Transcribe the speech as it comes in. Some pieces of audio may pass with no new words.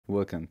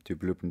Welcome to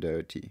Blueprint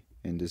IoT.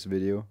 In this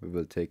video we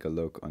will take a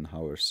look on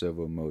how a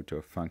servo motor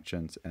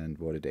functions and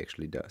what it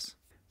actually does.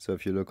 So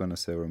if you look on a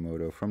servo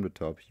motor from the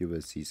top, you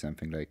will see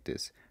something like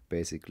this.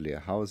 Basically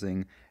a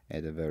housing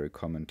and a very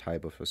common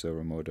type of a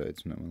servo motor.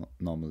 It's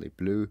normally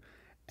blue,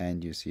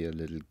 and you see a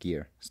little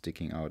gear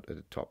sticking out at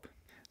the top.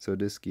 So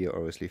this gear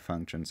obviously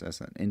functions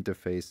as an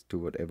interface to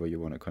whatever you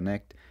want to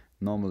connect.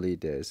 Normally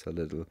there is a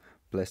little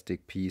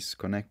plastic piece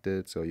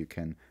connected, so you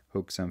can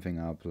hook something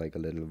up like a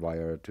little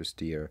wire to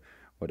steer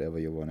whatever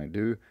you want to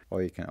do,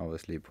 or you can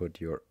obviously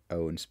put your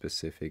own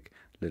specific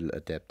little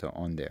adapter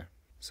on there.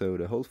 So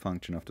the whole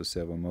function of the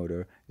servo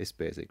motor is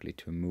basically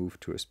to move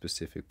to a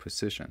specific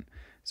position,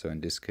 so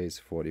in this case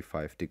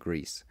 45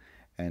 degrees.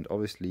 And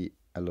obviously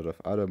a lot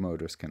of other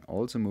motors can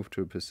also move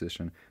to a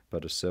position,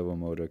 but a servo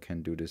motor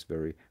can do this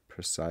very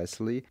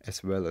precisely,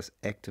 as well as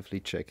actively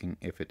checking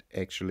if it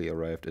actually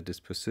arrived at this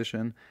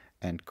position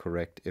and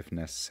correct if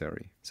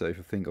necessary. So if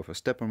you think of a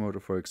stepper motor,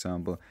 for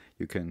example,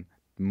 you can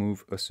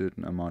move a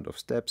certain amount of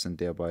steps and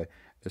thereby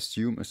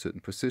assume a certain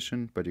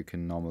position, but you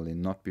can normally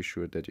not be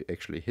sure that you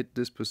actually hit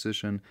this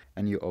position,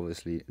 and you're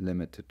obviously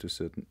limited to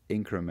certain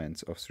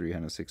increments of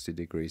 360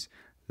 degrees,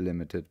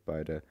 limited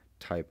by the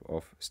type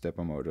of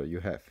stepper motor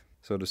you have.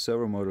 So the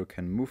servo motor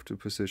can move to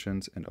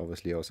positions and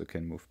obviously also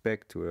can move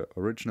back to an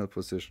original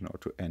position or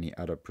to any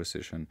other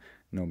position,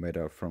 no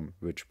matter from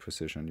which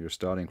position you're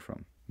starting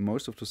from.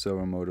 Most of the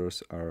servo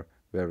motors are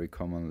very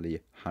commonly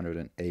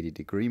 180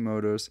 degree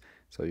motors,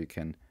 so you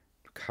can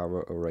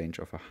cover a range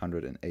of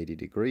 180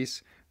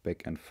 degrees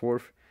back and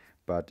forth,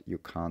 but you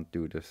can't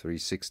do the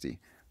 360.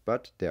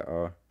 But there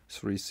are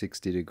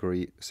 360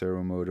 degree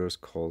servo motors,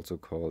 also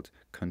called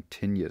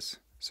continuous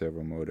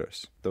servo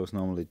motors. Those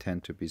normally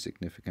tend to be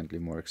significantly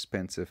more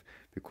expensive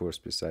because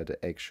beside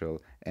the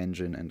actual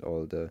engine and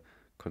all the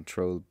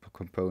control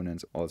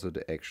components, also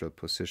the actual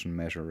position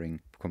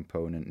measuring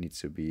component needs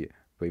to be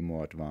way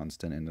more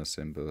advanced than in a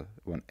simple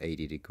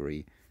 180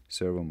 degree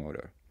servo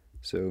motor.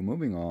 So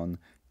moving on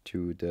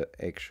to the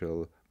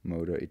actual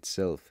motor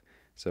itself.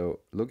 So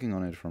looking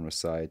on it from the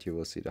side, you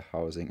will see the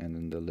housing and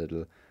then the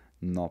little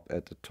knob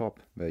at the top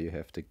where you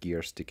have the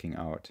gear sticking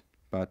out.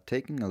 But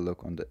taking a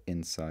look on the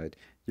inside,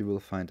 you will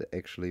find an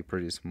actually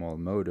pretty small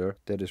motor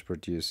that is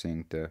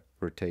producing the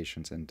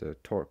rotations and the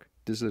torque.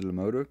 This little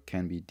motor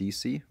can be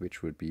DC,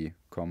 which would be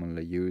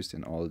commonly used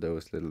in all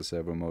those little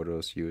servo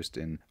motors used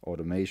in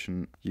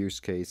automation use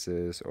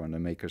cases or in the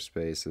maker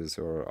spaces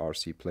or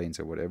RC planes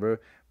or whatever,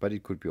 but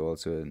it could be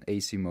also an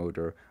AC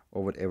motor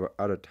or whatever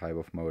other type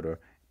of motor.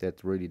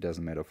 That really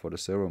doesn't matter for the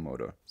servo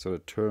motor. So the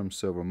term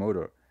servo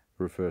motor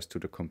refers to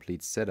the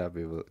complete setup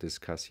we will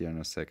discuss here in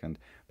a second,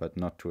 but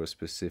not to a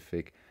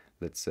specific,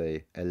 let's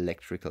say,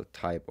 electrical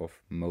type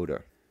of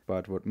motor.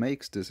 But what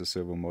makes this a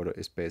servo motor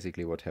is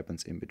basically what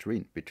happens in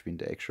between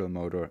the actual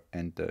motor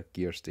and the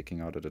gear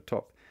sticking out at the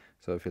top.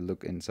 So if you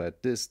look inside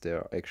this, there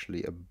are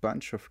actually a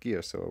bunch of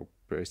gears, so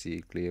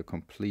basically a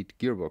complete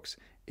gearbox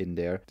in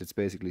there that's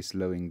basically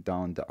slowing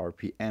down the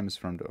RPMs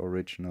from the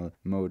original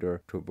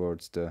motor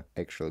towards the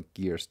actual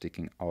gear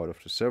sticking out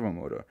of the servo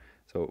motor.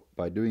 So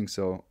by doing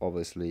so,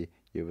 obviously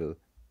you will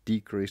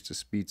decrease the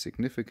speed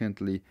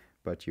significantly,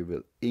 but you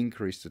will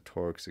increase the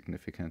torque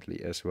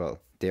significantly as well.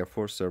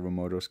 Therefore, servo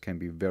motors can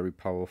be very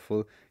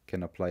powerful,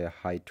 can apply a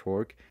high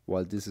torque,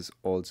 while this is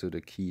also the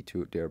key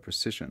to their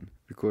precision,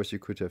 because you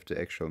could have the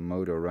actual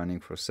motor running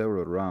for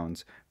several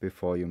rounds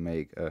before you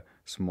make a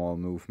small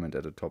movement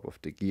at the top of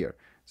the gear.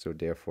 So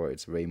therefore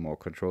it's way more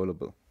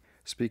controllable.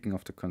 Speaking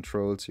of the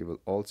controls, you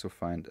will also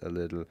find a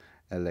little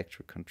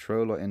electric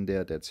controller in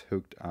there that's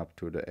hooked up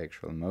to the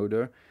actual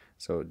motor.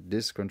 So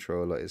this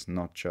controller is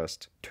not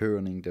just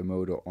turning the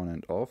motor on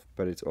and off,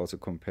 but it's also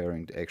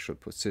comparing the actual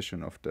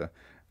position of the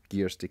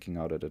gear sticking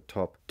out at the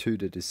top to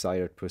the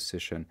desired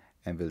position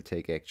and will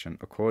take action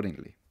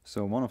accordingly.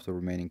 So one of the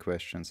remaining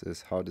questions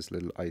is how this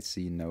little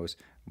IC knows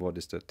what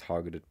is the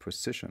targeted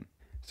position.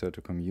 So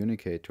to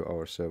communicate to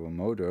our servo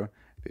motor,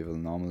 we will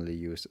normally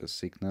use a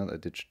signal, a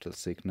digital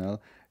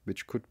signal,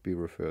 which could be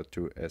referred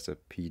to as a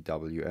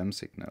PWM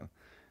signal.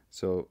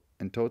 So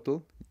in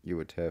total, you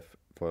would have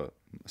for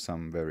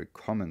some very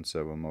common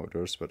servo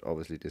motors, but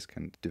obviously this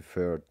can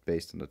differ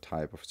based on the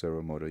type of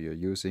servo motor you're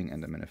using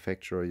and the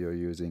manufacturer you're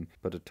using,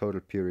 but the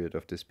total period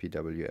of this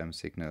PWM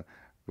signal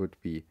would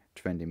be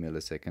 20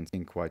 milliseconds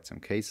in quite some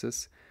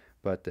cases.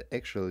 But the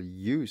actual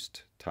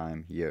used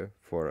time here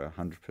for a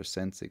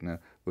 100% signal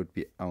would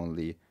be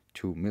only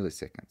 2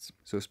 milliseconds.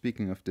 So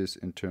speaking of this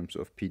in terms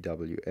of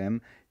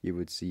PWM, you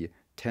would see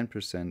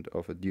 10%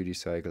 of a duty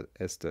cycle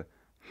as the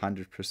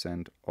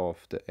 100%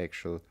 of the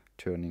actual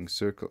turning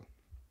circle.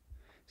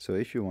 So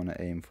if you want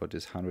to aim for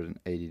this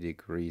 180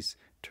 degrees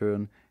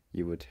turn,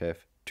 you would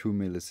have 2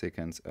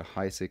 milliseconds a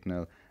high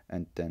signal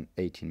and then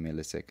 18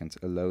 milliseconds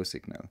a low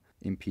signal.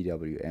 In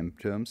PWM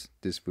terms,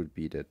 this would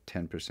be the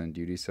 10%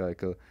 duty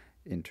cycle.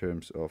 In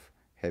terms of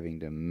having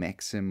the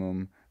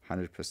maximum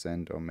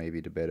 100%, or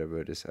maybe the better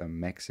word is a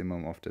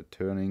maximum of the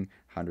turning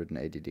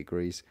 180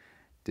 degrees,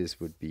 this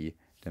would be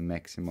the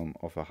maximum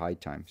of a high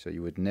time. So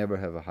you would never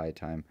have a high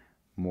time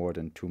more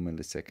than 2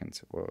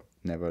 milliseconds or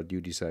never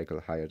duty cycle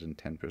higher than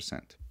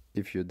 10%.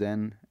 If you're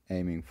then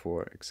aiming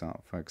for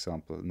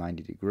example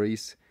 90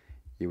 degrees,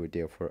 you would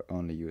therefore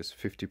only use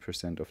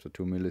 50% of the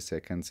 2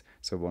 milliseconds,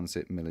 so 1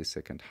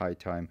 millisecond high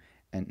time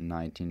and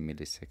 19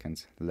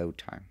 milliseconds low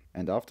time.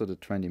 And after the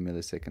 20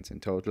 milliseconds in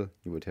total,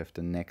 you would have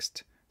the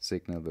next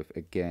signal with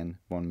again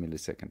 1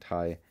 millisecond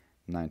high,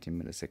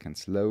 19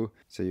 milliseconds low,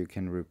 so you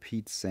can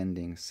repeat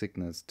sending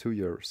signals to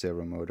your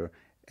servo motor,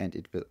 and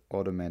it will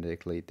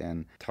automatically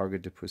then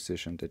target the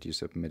position that you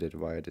submitted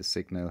via the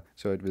signal.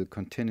 So it will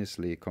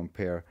continuously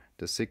compare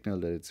the signal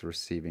that it's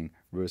receiving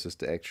versus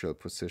the actual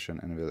position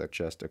and will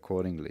adjust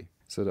accordingly.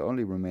 So the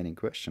only remaining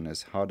question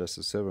is, how does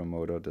the servo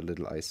motor, the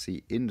little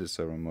IC in the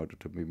servo motor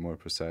to be more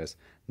precise,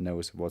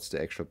 knows what's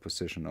the actual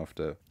position of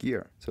the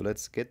gear? So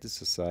let's get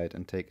this aside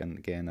and take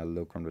again a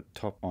look from the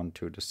top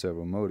onto the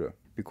servo motor,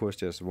 because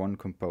there's one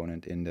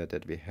component in there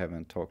that we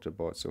haven't talked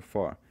about so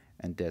far,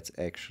 and that's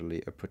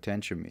actually a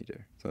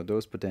potentiometer. So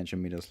those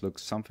potentiometers look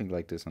something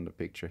like this on the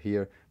picture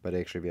here, but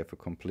actually we have a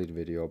complete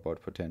video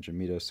about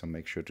potentiometers, so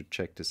make sure to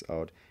check this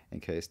out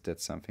in case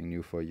that's something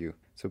new for you.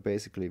 So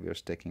basically we are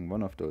stacking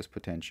one of those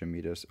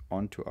potentiometers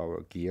onto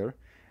our gear,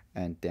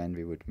 and then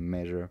we would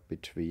measure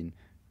between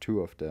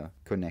two of the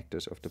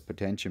connectors of the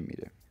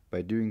potentiometer.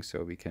 By doing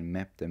so, we can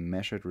map the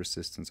measured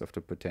resistance of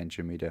the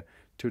potentiometer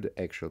to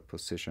the actual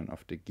position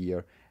of the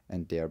gear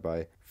and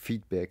thereby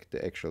feedback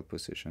the actual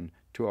position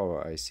to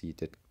our IC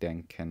that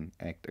then can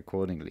act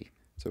accordingly.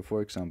 So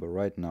for example,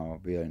 right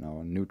now we are in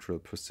our neutral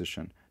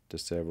position. The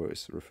servo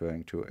is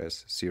referring to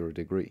as 0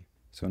 degree.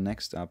 So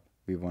next up,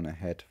 we want to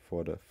head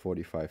for the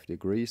 45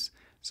 degrees.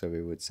 So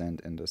we would send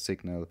in the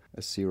signal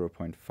a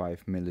 0.5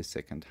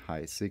 millisecond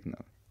high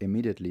signal.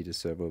 Immediately the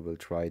servo will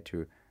try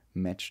to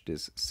match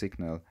this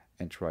signal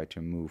and try to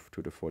move to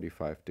the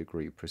 45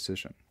 degree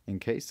precision. In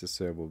case the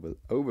servo will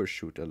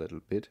overshoot a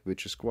little bit,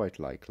 which is quite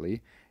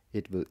likely,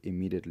 it will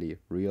immediately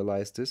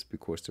realize this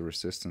because the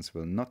resistance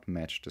will not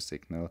match the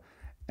signal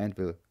and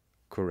will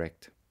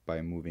correct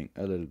by moving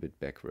a little bit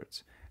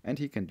backwards. And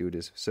he can do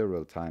this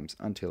several times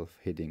until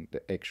hitting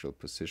the actual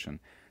position,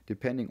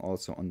 depending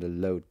also on the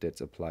load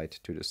that's applied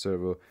to the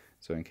servo.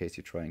 So in case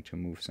you're trying to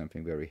move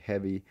something very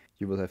heavy,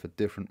 you will have a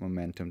different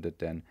momentum that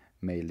then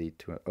may lead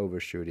to an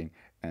overshooting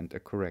and a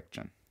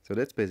correction. So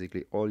that's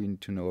basically all you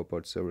need to know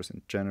about servos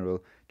in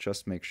general.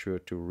 Just make sure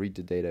to read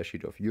the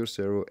datasheet of your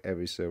servo.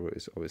 Every servo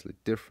is obviously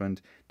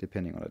different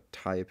depending on the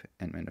type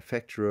and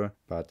manufacturer,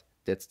 but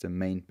that's the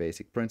main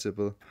basic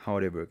principle. How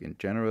they work in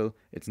general.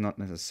 It's not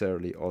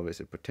necessarily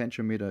always a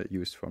potentiometer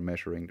used for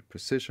measuring the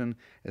precision,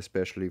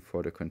 especially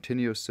for the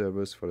continuous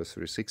servos. For the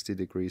 360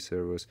 degree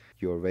servos,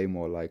 you are way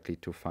more likely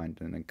to find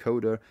an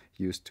encoder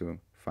used to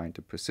find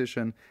the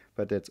position,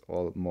 but that's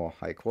all more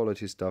high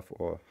quality stuff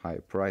or high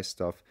price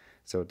stuff,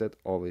 so that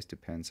always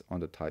depends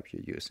on the type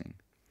you're using.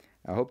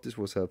 I hope this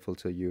was helpful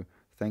to you.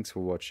 Thanks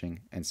for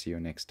watching and see you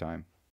next time.